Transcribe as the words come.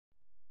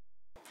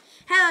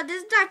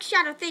this is Dark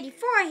Shadow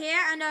 34 here,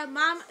 and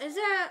Mom, is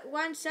there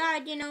one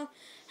side,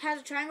 has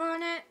a triangle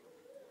on it?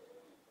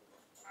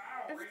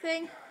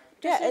 Everything?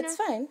 Yeah, it's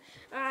fine.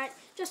 Alright,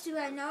 just to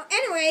let you know.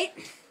 Anyway,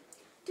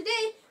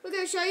 today we're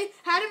going to show you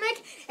how to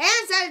make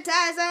hand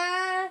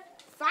sanitizer.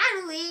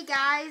 Finally,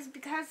 guys,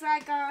 because I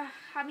just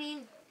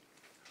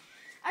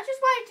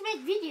wanted to make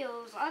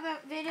other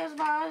videos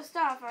about other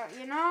stuff,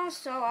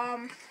 so,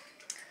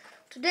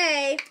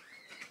 today,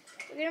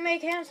 we're going to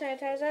make hand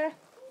sanitizer.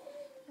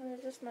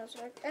 This smells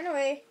like.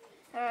 Anyway,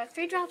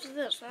 3 drops of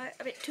this, right?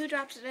 2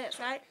 drops of this,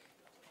 right?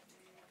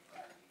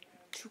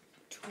 Two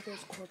of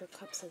those quarter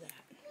cups of that.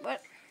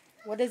 What?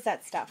 What is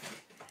that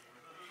stuff?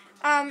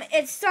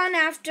 It's done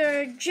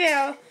after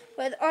gel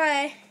with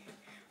oil.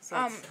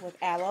 So it's with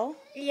aloe?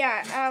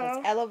 Yeah, aloe. So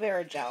it's aloe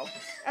vera gel.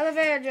 Aloe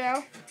vera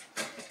gel.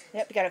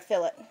 Yep, you gotta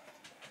fill it.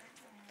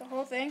 The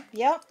whole thing?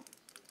 Yep.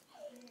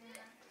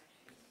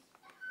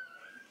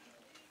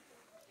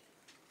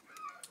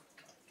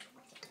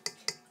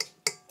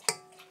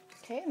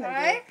 Okay, and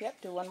then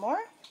do one more.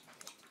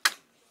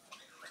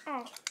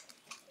 Oh.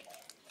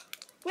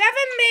 We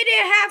haven't made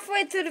it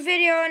halfway through the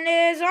video, and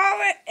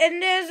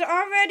there's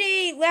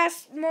already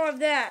more of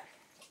that.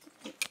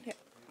 Yep.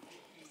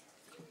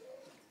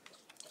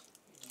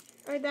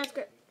 Alright, that's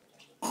good.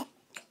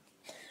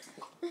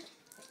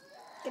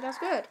 Okay, that's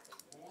good.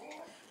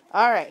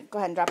 Alright, go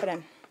ahead and drop it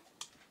in.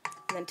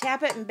 And then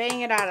tap it and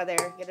bang it out of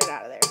there. Get it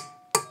out of there.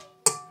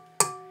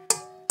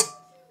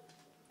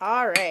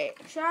 Alright.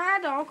 Should I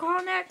add the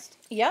alcohol next?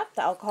 Yep,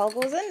 the alcohol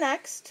goes in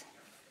next.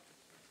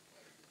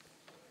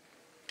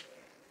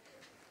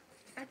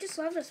 I just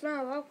love the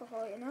smell of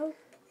alcohol,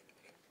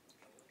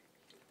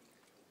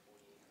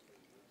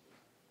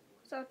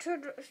 So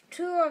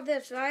two of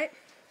this, right?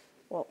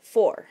 Well,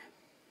 4.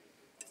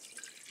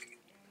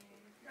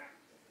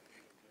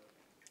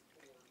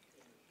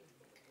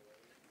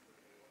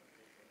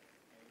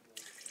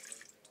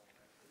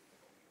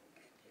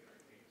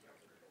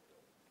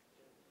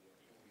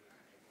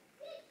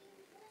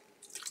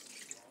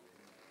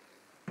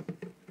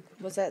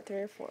 Was that 3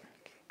 or 4?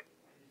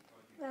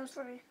 That was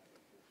 3.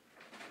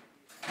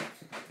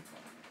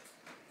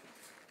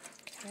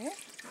 Okay,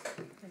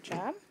 good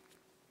job.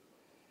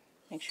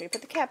 Make sure you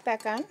put the cap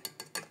back on.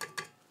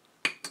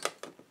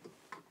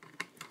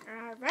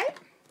 Alright.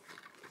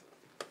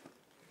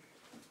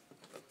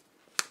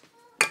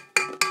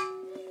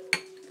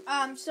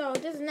 So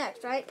this is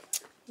next, right?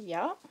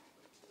 Yep.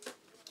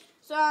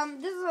 So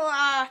this is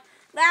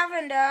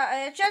lavender.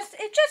 It's just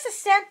a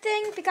scent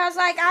thing because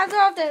I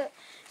love the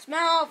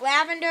smell of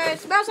lavender. It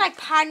smells like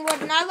pine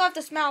wood, and I love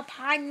the smell of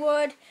pine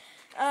wood.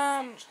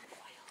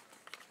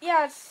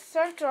 Yeah, it's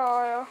essential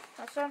oil.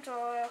 Essential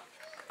oil.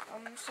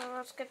 So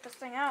let's get this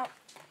thing out.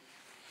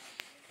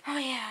 Oh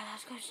yeah,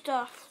 that's good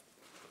stuff.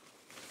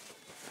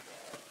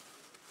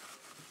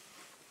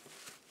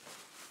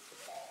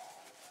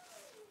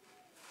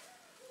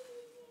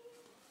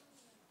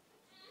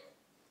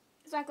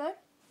 Is that good?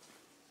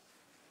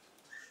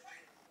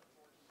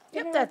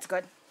 Yep, that's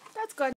good. That's good.